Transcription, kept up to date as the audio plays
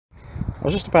I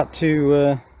was just about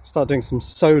to start doing some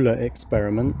solar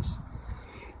experiments,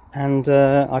 and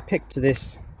I picked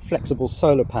this flexible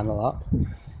solar panel up,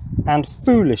 and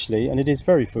foolishly, and it is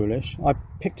very foolish, I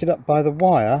picked it up by the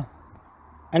wire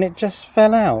and it just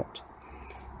fell out.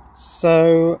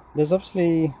 So there's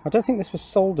obviously, I don't think this was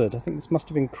soldered, I think this must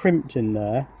have been crimped in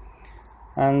there,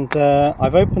 and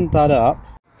I've opened that up,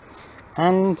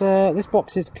 and this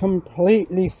box is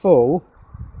completely full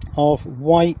of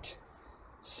white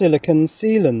silicon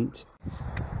sealant.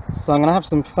 So I'm going to have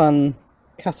some fun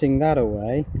cutting that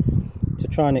away to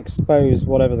try and expose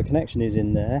whatever the connection is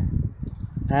in there,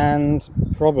 and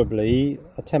probably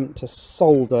attempt to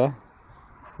solder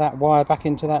that wire back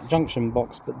into that junction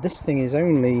box. But this thing is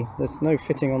only, there's no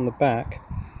fitting on the back,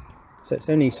 so it's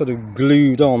only sort of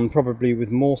glued on, probably with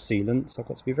more sealant, so I've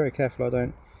got to be very careful I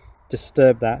don't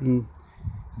disturb that and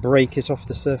break it off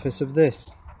the surface of this.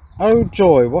 Oh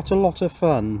joy, what a lot of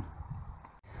fun.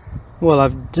 Well,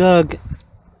 I've dug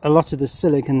a lot of the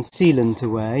silicon sealant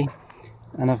away,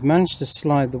 and I've managed to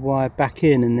slide the wire back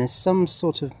in, and there's some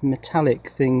sort of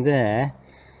metallic thing there.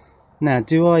 Now,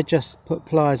 do I just put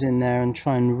pliers in there and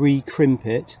try and re-crimp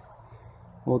it,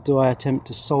 or do I attempt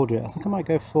to solder it? I think I might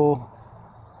go for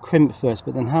crimp first,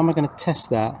 but then how am I going to test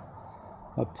that?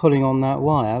 By pulling on that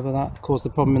wire, but that caused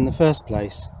the problem in the first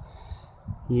place.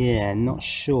 Yeah, not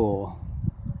sure.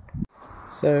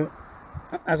 So,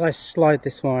 as I slide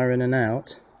this wire in and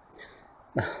out,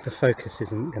 the focus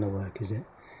isn't going to work, is it?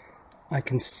 I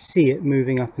can see it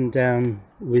moving up and down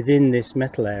within this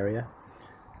metal area,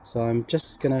 so I'm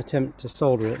just going to attempt to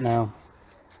solder it now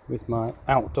with my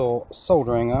outdoor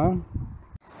soldering iron.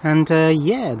 And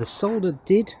yeah, the solder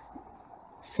did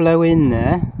flow in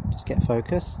there. Just get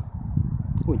focus.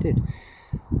 Oh, it did.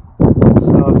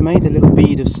 So I've made a little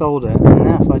bead of solder, and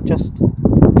now if I just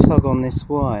tug on this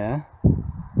wire,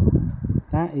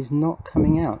 that is not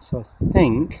coming out. So I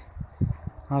think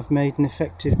I've made an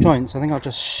effective joint. So I think I'll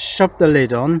just shove the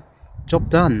lid on. Job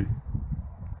done.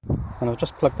 And I'll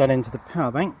just plug that into the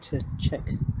power bank to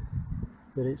check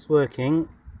that it's working.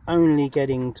 Only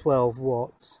getting 12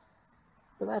 watts,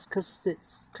 but that's because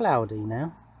it's cloudy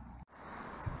now.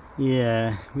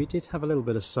 Yeah, we did have a little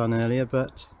bit of sun earlier,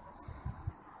 but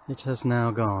it has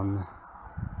now gone.